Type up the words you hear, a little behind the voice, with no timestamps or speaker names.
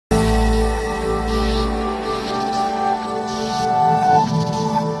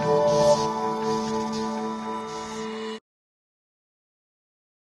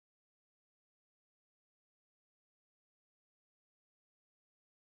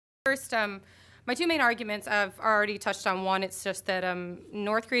First, my two main arguments, I've already touched on one. It's just that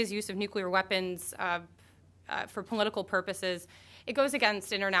North Korea's use of nuclear weapons for political purposes, it goes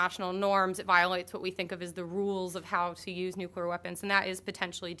against international norms. It violates what we think of as the rules of how to use nuclear weapons, and that is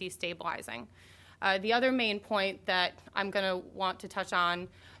potentially destabilizing. The other main point that I'm going to want to touch on,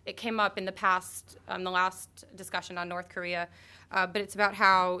 it came up in the past, the last discussion on North Korea, but it's about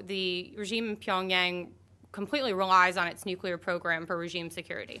how the regime in Pyongyang completely relies on its nuclear program for regime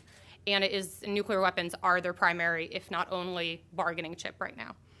security. And nuclear weapons are their primary, if not only, bargaining chip right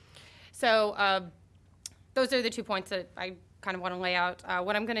now. So those are the 2 points that I kind of want to lay out.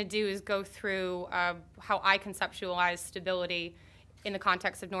 What I'm going to do is go through how I conceptualize stability in the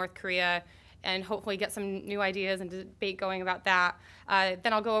context of North Korea and hopefully get some new ideas and debate going about that.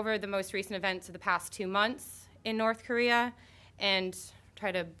 Then I'll go over the most recent events of the past 2 months in North Korea and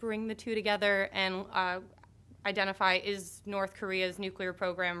try to bring the two together and identify, is North Korea's nuclear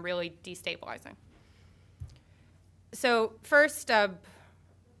program really destabilizing? So first,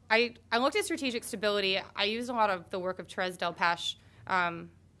 I looked at strategic stability. I used a lot of the work of Therese Delpech.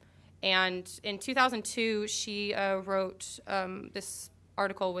 And in 2002, she wrote this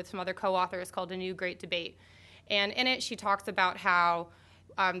article with some other co-authors called A New Great Debate. And in it, she talks about how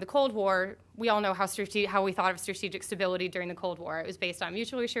the Cold War, we all know how we thought of strategic stability during the Cold War. It was based on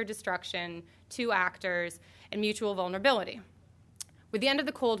mutually assured destruction, two actors, and mutual vulnerability. With the end of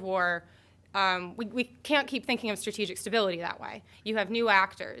the Cold War, we can't keep thinking of strategic stability that way. You have new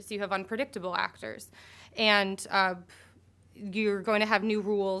actors, you have unpredictable actors, and you're going to have new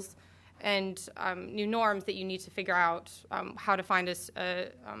rules and new norms that you need to figure out how to find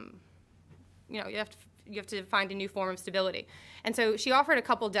you have to find a new form of stability. And so she offered a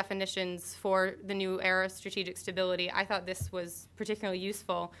couple definitions for the new era of strategic stability. I thought this was particularly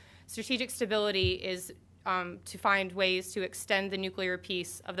useful. Strategic stability is to find ways to extend the nuclear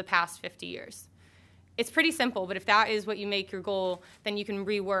peace of the past 50 years. It's pretty simple, but if that is what you make your goal, then you can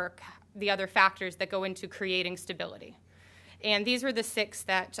rework the other factors that go into creating stability. And these were the 6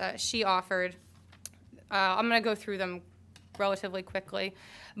 that she offered. I'm going to go through them relatively quickly.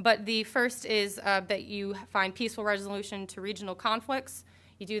 But the first is that you find peaceful resolution to regional conflicts.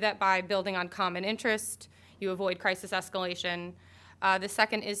 You do that by building on common interest. You avoid crisis escalation. The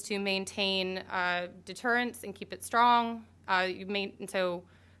second is to maintain deterrence and keep it strong. So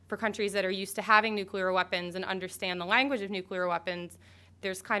for countries that are used to having nuclear weapons and understand the language of nuclear weapons,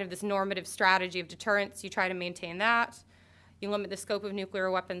 there's kind of this normative strategy of deterrence. You try to maintain that. You limit the scope of nuclear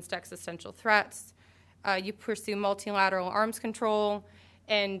weapons to existential threats. You pursue multilateral arms control.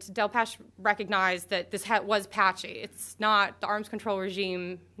 And Delpech recognized that this was patchy. It's not, the arms control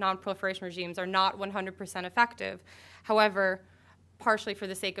regime, non-proliferation regimes are not 100% effective. However, partially for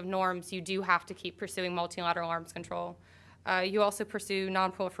the sake of norms, you do have to keep pursuing multilateral arms control. You also pursue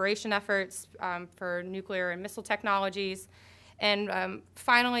non-proliferation efforts for nuclear and missile technologies. And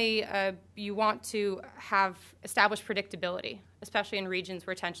finally, you want to establish predictability, especially in regions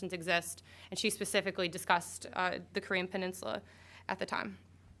where tensions exist. And she specifically discussed the Korean Peninsula at the time.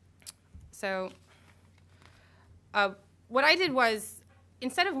 So what I did was,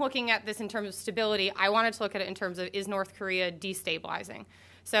 instead of looking at this in terms of stability, I wanted to look at it in terms of, is North Korea destabilizing?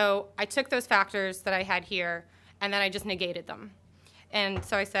 So I took those factors that I had here, and then I just negated them. And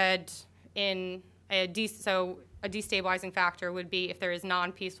so I said, a destabilizing factor would be if there is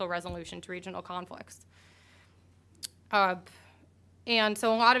non-peaceful resolution to regional conflicts. And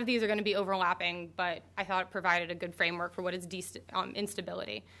so a lot of these are going to be overlapping, but I thought it provided a good framework for what is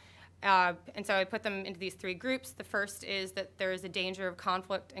instability. And so I put them into these 3 groups. The first is that there is a danger of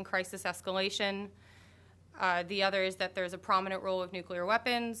conflict and crisis escalation. The other is that there's a prominent role of nuclear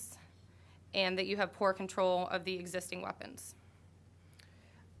weapons, and that you have poor control of the existing weapons.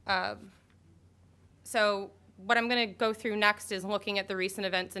 So what I'm going to go through next is looking at the recent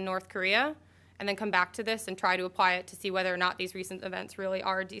events in North Korea, and then come back to this and try to apply it to see whether or not these recent events really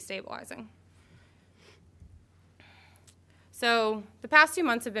are destabilizing. So the past 2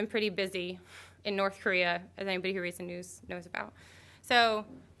 months have been pretty busy in North Korea, as anybody who reads the news knows about. So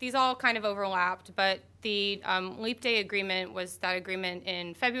these all kind of overlapped, but the Leap Day Agreement was that agreement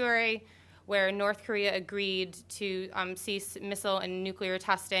in February where North Korea agreed to cease missile and nuclear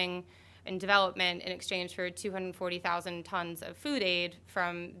testing and development in exchange for 240,000 tons of food aid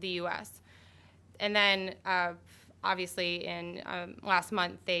from the U.S. And then, obviously, in last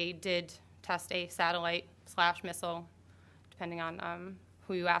month, they did test a satellite/missile, depending on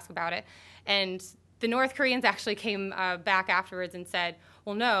who you ask about it. And the North Koreans actually came back afterwards and said,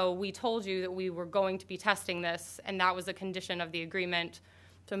 well, no, we told you that we were going to be testing this, and that was a condition of the agreement.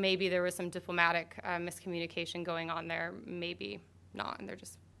 So maybe there was some diplomatic miscommunication going on there, maybe not, and they're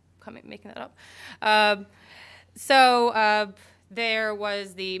just making that up. So there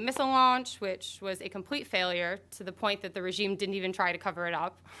was the missile launch, which was a complete failure to the point that the regime didn't even try to cover it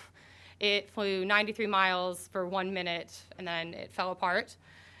up. It flew 93 miles for 1 minute, and then it fell apart.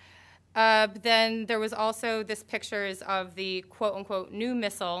 Then there was also this pictures of the quote-unquote new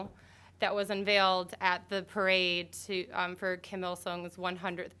missile that was unveiled at the parade for Kim Il-sung's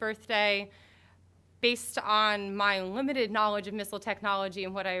 100th birthday. Based on my limited knowledge of missile technology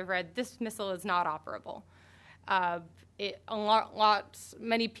and what I've read, this missile is not operable.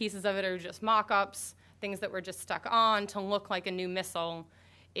 Many pieces of it are just mock-ups, things that were just stuck on to look like a new missile.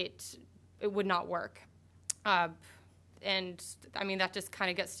 It would not work. And I mean, that just kind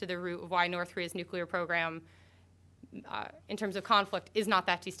of gets to the root of why North Korea's nuclear program, in terms of conflict, is not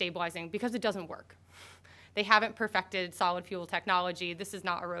that destabilizing, because it doesn't work. They haven't perfected solid fuel technology. This is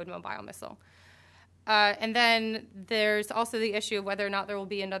not a road mobile missile. And then there's also the issue of whether or not there will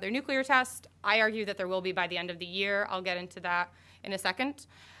be another nuclear test. I argue that there will be by the end of the year. I'll get into that in a second.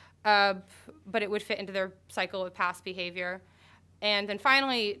 But it would fit into their cycle of past behavior. And then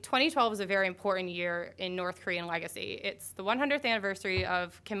finally, 2012 is a very important year in North Korean legacy. It's the 100th anniversary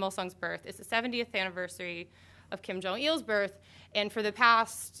of Kim Il-sung's birth. It's the 70th anniversary of Kim Jong-il's birth. And for the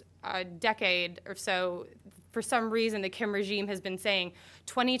past decade or so, for some reason, the Kim regime has been saying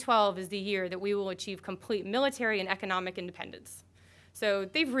 2012 is the year that we will achieve complete military and economic independence. So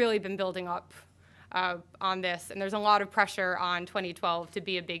they've really been building up on this, and there's a lot of pressure on 2012 to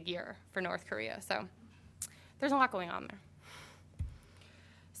be a big year for North Korea. So there's a lot going on there.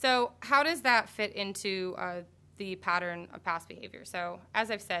 So how does that fit into the pattern of past behavior? So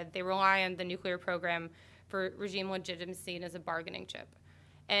as I've said, they rely on the nuclear program for regime legitimacy and as a bargaining chip.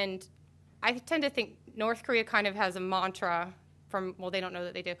 And I tend to think North Korea kind of has a mantra from, well, they don't know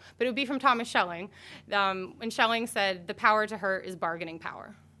that they do, but it would be from Thomas Schelling. When Schelling said, the power to hurt is bargaining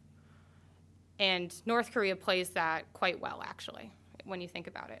power. And North Korea plays that quite well, actually, when you think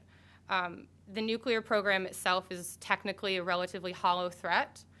about it. The nuclear program itself is technically a relatively hollow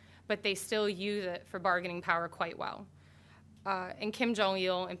threat, but they still use it for bargaining power quite well. And Kim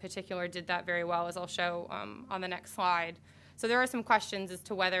Jong-il, in particular, did that very well, as I'll show on the next slide. So there are some questions as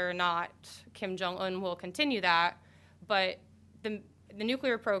to whether or not Kim Jong-un will continue that, but the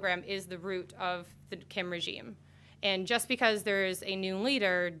nuclear program is the root of the Kim regime. And just because there's a new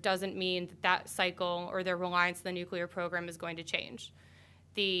leader doesn't mean that that cycle or their reliance on the nuclear program is going to change.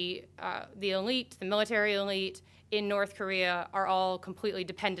 The elite, the military elite in North Korea are all completely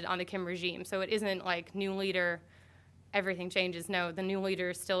dependent on the Kim regime. So it isn't like new leader, everything changes. No, the new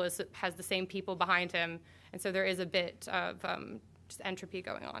leader still has the same people behind him. And so there is a bit of just entropy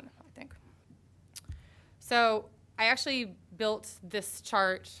going on, I think. So I actually built this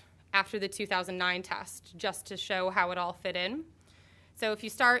chart after the 2009 test just to show how it all fit in. So if you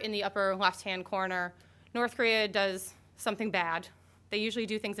start in the upper left-hand corner, North Korea does something bad. They usually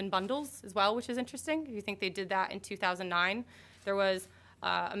do things in bundles as well, which is interesting. If you think they did that in 2009, there was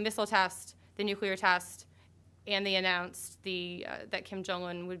a missile test, the nuclear test, and they announced that Kim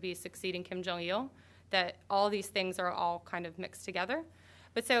Jong-un would be succeeding Kim Jong-il, that all these things are all kind of mixed together.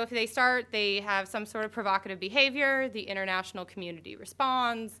 But so if they start, they have some sort of provocative behavior, the international community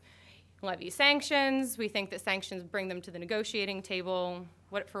responds, levy sanctions. We think that sanctions bring them to the negotiating table.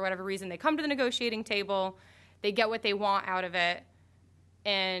 For whatever reason, they come to the negotiating table, they get what they want out of it,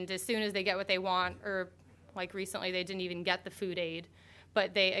 and as soon as they get what they want, or like recently, they didn't even get the food aid,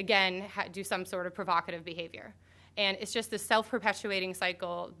 but they, again, do some sort of provocative behavior. And it's just this self-perpetuating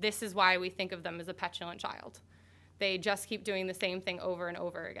cycle. This is why we think of them as a petulant child. They just keep doing the same thing over and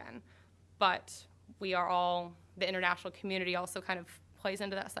over again. But we are all, the international community also kind of plays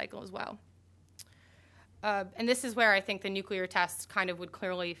into that cycle as well. And this is where I think the nuclear test kind of would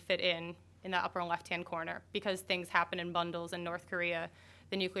clearly fit in the upper left-hand corner, because things happen in bundles in North Korea.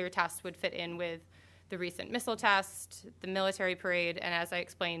 The nuclear test would fit in with the recent missile test, the military parade, and as I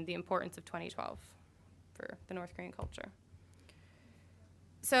explained, the importance of 2012 for the North Korean culture.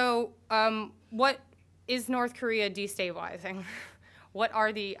 So what is North Korea destabilizing? What are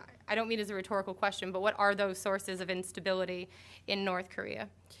I don't mean as a rhetorical question, but what are those sources of instability in North Korea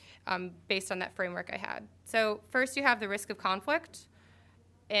based on that framework I had? So first you have the risk of conflict,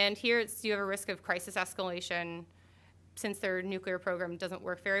 and here you have a risk of crisis escalation. Since their nuclear program doesn't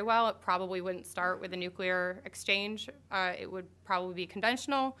work very well, it probably wouldn't start with a nuclear exchange. It would probably be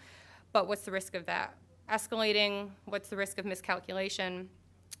conventional, but what's the risk of that escalating? What's the risk of miscalculation?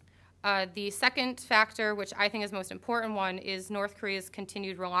 The second factor, which I think is the most important one, is North Korea's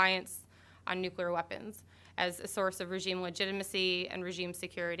continued reliance on nuclear weapons as a source of regime legitimacy and regime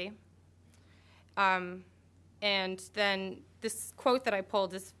security. And then this quote that I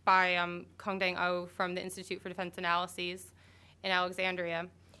pulled is by Kongdang Oh from the Institute for Defense Analyses in Alexandria.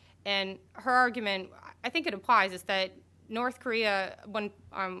 And her argument, I think it applies, is that North Korea, when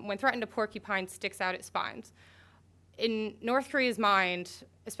threatened to porcupine, sticks out its spines. In North Korea's mind,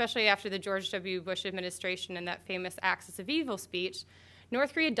 especially after the George W. Bush administration and that famous Axis of Evil speech,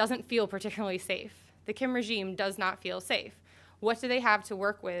 North Korea doesn't feel particularly safe. The Kim regime does not feel safe. What do they have to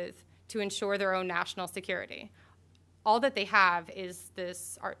work with to ensure their own national security? All that they have is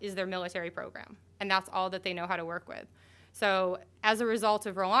their military program, and that's all that they know how to work with. So as a result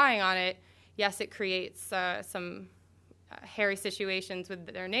of relying on it, yes, it creates some hairy situations with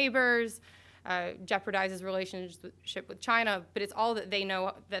their neighbors, jeopardizes relationship with China, but it's all that they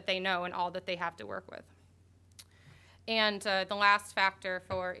know and all that they have to work with. And the last factor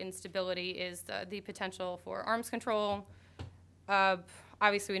for instability is the potential for arms control.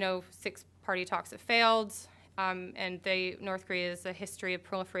 Obviously, we know six-party talks have failed, and North Korea has a history of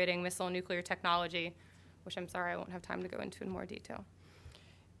proliferating missile and nuclear technology, which I'm sorry I won't have time to go into in more detail.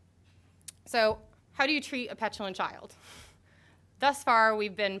 So how do you treat a petulant child? Thus far,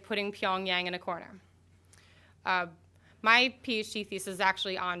 we've been putting Pyongyang in a corner. My PhD thesis is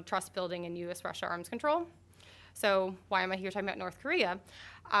actually on trust building in U.S.-Russia arms control. So why am I here talking about North Korea?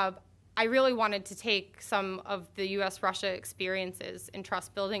 I really wanted to take some of the U.S.-Russia experiences in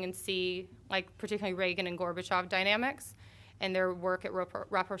trust building and see, like, particularly Reagan and Gorbachev dynamics and their work at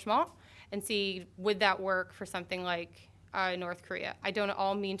rapprochement, and see would that work for something like North Korea. I don't at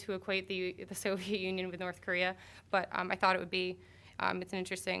all mean to equate the Soviet Union with North Korea, but I thought it would be, it's an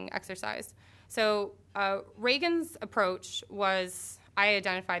interesting exercise. So Reagan's approach was, I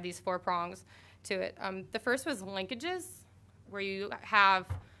identified these 4 prongs to it. The first was linkages, where you have,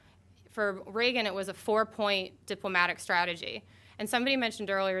 for Reagan, it was a 4-point diplomatic strategy. And somebody mentioned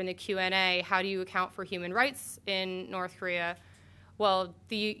earlier in the Q&A, how do you account for human rights in North Korea? Well,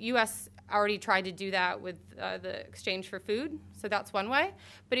 the U.S. already tried to do that with the exchange for food, so that's one way.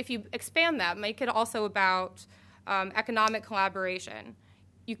 But if you expand that, make it also about economic collaboration.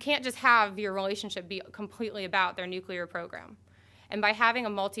 You can't just have your relationship be completely about their nuclear program. And by having a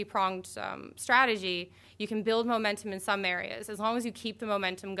multi-pronged strategy, you can build momentum in some areas, as long as you keep the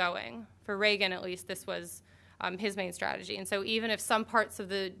momentum going. For Reagan, at least, this was his main strategy. And so even if some parts of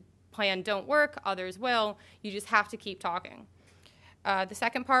the plan don't work, others will, you just have to keep talking. The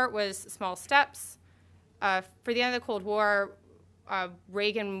second part was small steps. For the end of the Cold War,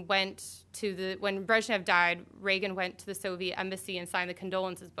 Reagan went to when Brezhnev died, Reagan went to the Soviet embassy and signed the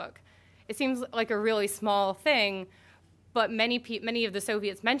condolences book. It seems like a really small thing, but many of the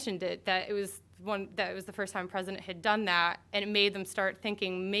Soviets mentioned it, that it was the first time a president had done that, and it made them start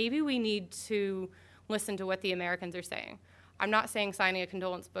thinking, maybe we need to listen to what the Americans are saying. I'm not saying signing a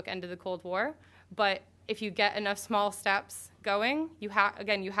condolence book ended the Cold War, but if you get enough small steps going, you have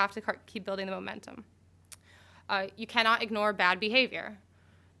to keep building the momentum. You cannot ignore bad behavior,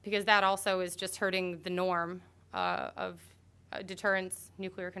 because that also is just hurting the norm of deterrence,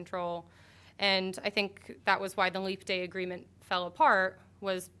 nuclear control. And I think that was why the Leap Day agreement fell apart,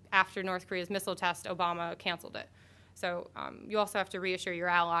 was after North Korea's missile test, Obama canceled it. So you also have to reassure your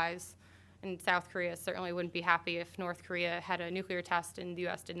allies, and South Korea certainly wouldn't be happy if North Korea had a nuclear test and the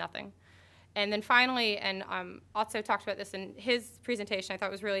U.S. did nothing. And then finally, and Otso talked about this in his presentation, I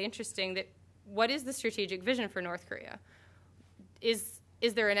thought was really interesting, that what is the strategic vision for North Korea? Is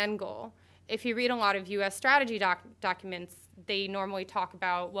there an end goal? If you read a lot of U.S. strategy documents, they normally talk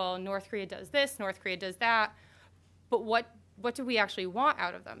about, well, North Korea does this, North Korea does that, but what do we actually want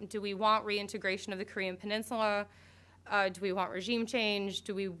out of them? Do we want reintegration of the Korean Peninsula? Do we want regime change?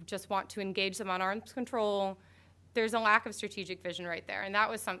 Do we just want to engage them on arms control? There's a lack of strategic vision right there, and that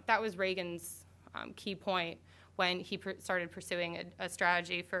was Reagan's key point when he started pursuing a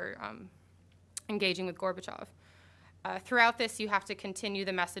strategy for engaging with Gorbachev. Throughout this, you have to continue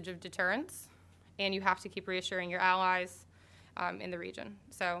the message of deterrence, and you have to keep reassuring your allies in the region.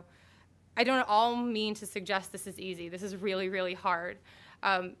 So I don't at all mean to suggest this is easy. This is really, really hard.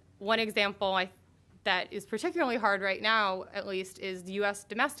 One example that is particularly hard right now, at least, is U.S.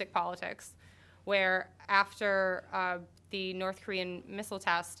 domestic politics, where after the North Korean missile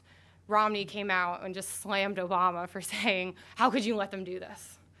test, Romney came out and just slammed Obama for saying, how could you let them do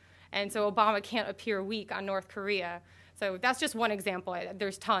this? And so Obama can't appear weak on North Korea. So that's just one example.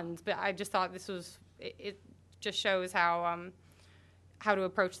 There's tons, but I just thought it just shows how to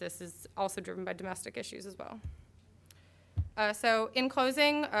approach this is also driven by domestic issues as well. So in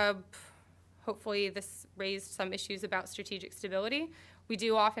closing, hopefully this raised some issues about strategic stability. We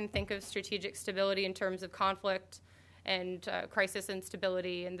do often think of strategic stability in terms of conflict and crisis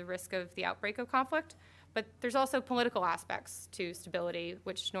instability and the risk of the outbreak of conflict. But there's also political aspects to stability,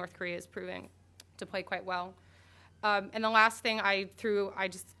 which North Korea is proving to play quite well. And the last thing I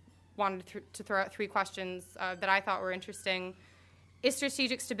just wanted to throw out 3 questions that I thought were interesting. Is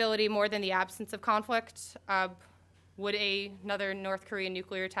strategic stability more than the absence of conflict? Would another North Korean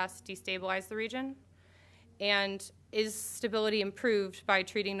nuclear test destabilize the region? And is stability improved by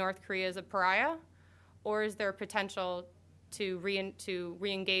treating North Korea as a pariah? Or is there potential to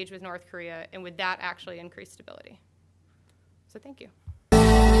re-engage with North Korea, and would that actually increase stability? So thank you.